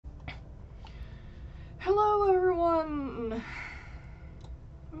Hello everyone!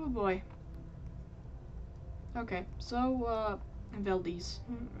 Oh boy. Okay, so, Veldys.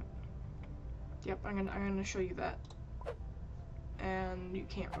 Yep, I'm gonna show you that. And you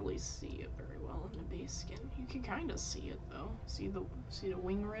can't really see it very well in the base skin. You can kinda see it though. See the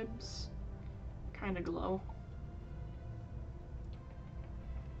wing ribs? Kinda glow.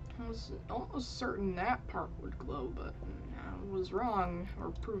 I was almost certain that part would glow, but I was wrong,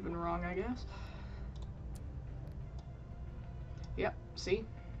 or proven wrong, I guess. Yep, see?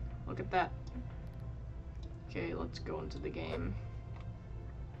 Look at that. Okay, let's go into the game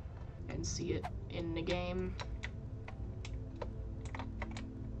and see it in the game.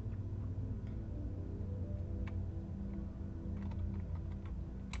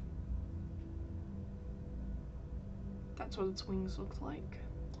 That's what its wings look like.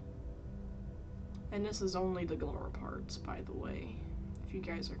 And this is only the glimmer parts, by the way. If you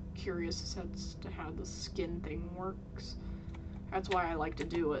guys are curious as to how the skin thing works. That's why I like to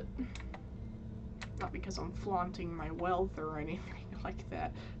do it. Not because I'm flaunting my wealth or anything like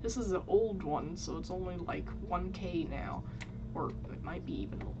that. This is an old one, so it's only like 1K now. Or it might be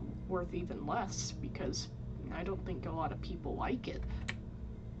even worth even less, because I don't think a lot of people like it.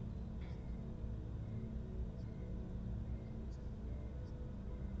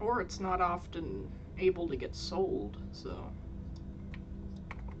 Or it's not often able to get sold, so.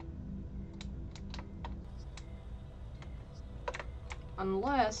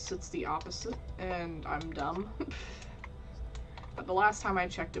 Unless it's the opposite, and I'm dumb. But the last time I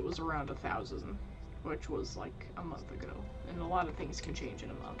checked it was around 1,000, which was like a month ago. And a lot of things can change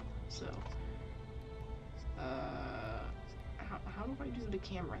in a month, so. How do I do the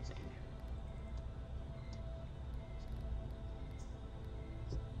camera thing?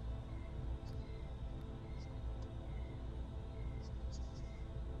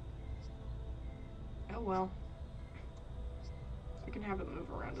 Oh well. I can have it move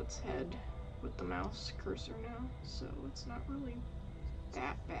around its head with the mouse cursor now, so it's not really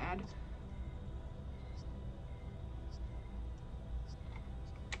that bad.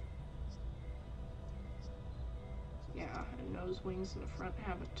 Yeah, and nose wings in the front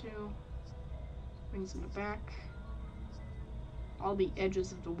have it too. Wings in the back. All the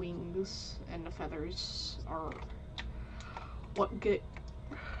edges of the wings and the feathers are what get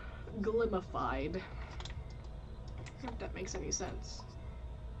glimified. If that makes any sense.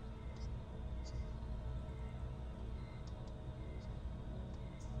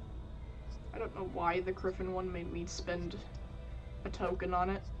 I don't know why the Griffin one made me spend a token on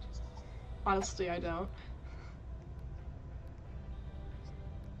it. Honestly, I don't.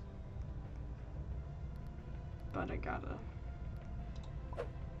 But I gotta.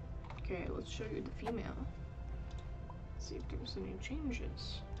 Okay, let's show you the female. See if there's any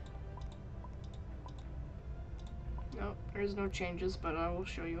changes. Nope, there's no changes, but I will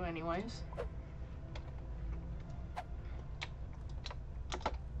show you anyways.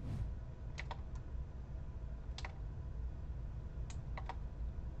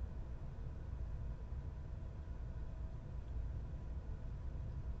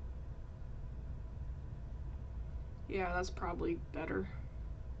 Yeah, that's probably better.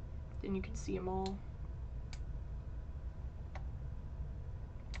 Then you can see them all.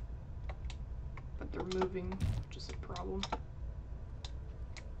 But they're moving, which is a problem.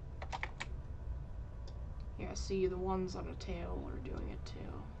 Yeah, see, the ones on a tail are doing it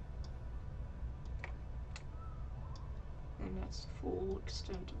too. And that's the full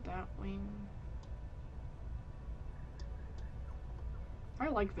extent of that wing. I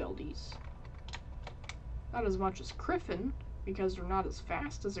like Veldys. Not as much as Griffin, because they're not as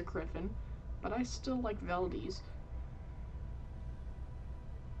fast as a Griffin, but I still like Veldys.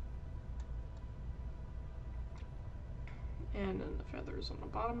 And then the feathers on the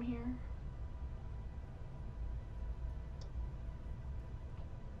bottom here.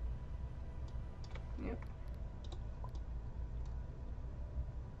 Yep.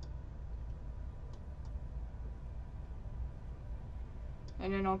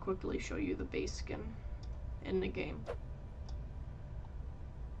 And then I'll quickly show you the base skin in the game.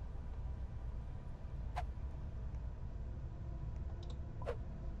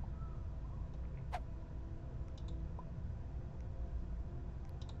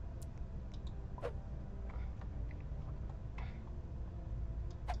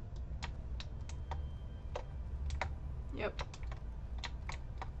 Yep.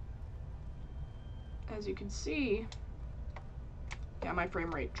 As you can see, yeah, my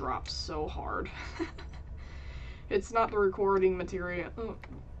frame rate drops so hard. It's not the recording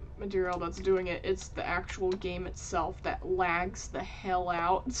material that's doing it. It's the actual game itself that lags the hell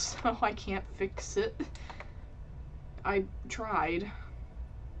out, so I can't fix it. I tried,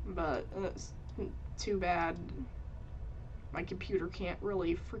 but it's too bad. My computer can't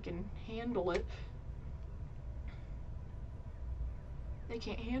really freaking handle it. They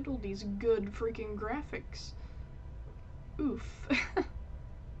can't handle these good freaking graphics. Oof.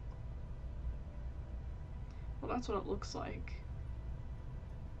 Well, that's what it looks like.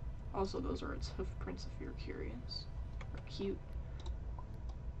 Also, those are its hoof prints if you're curious. They're cute.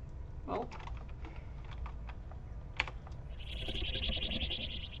 Well.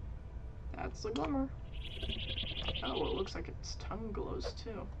 That's the glimmer. Oh, it looks like its tongue glows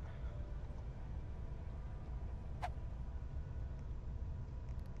too.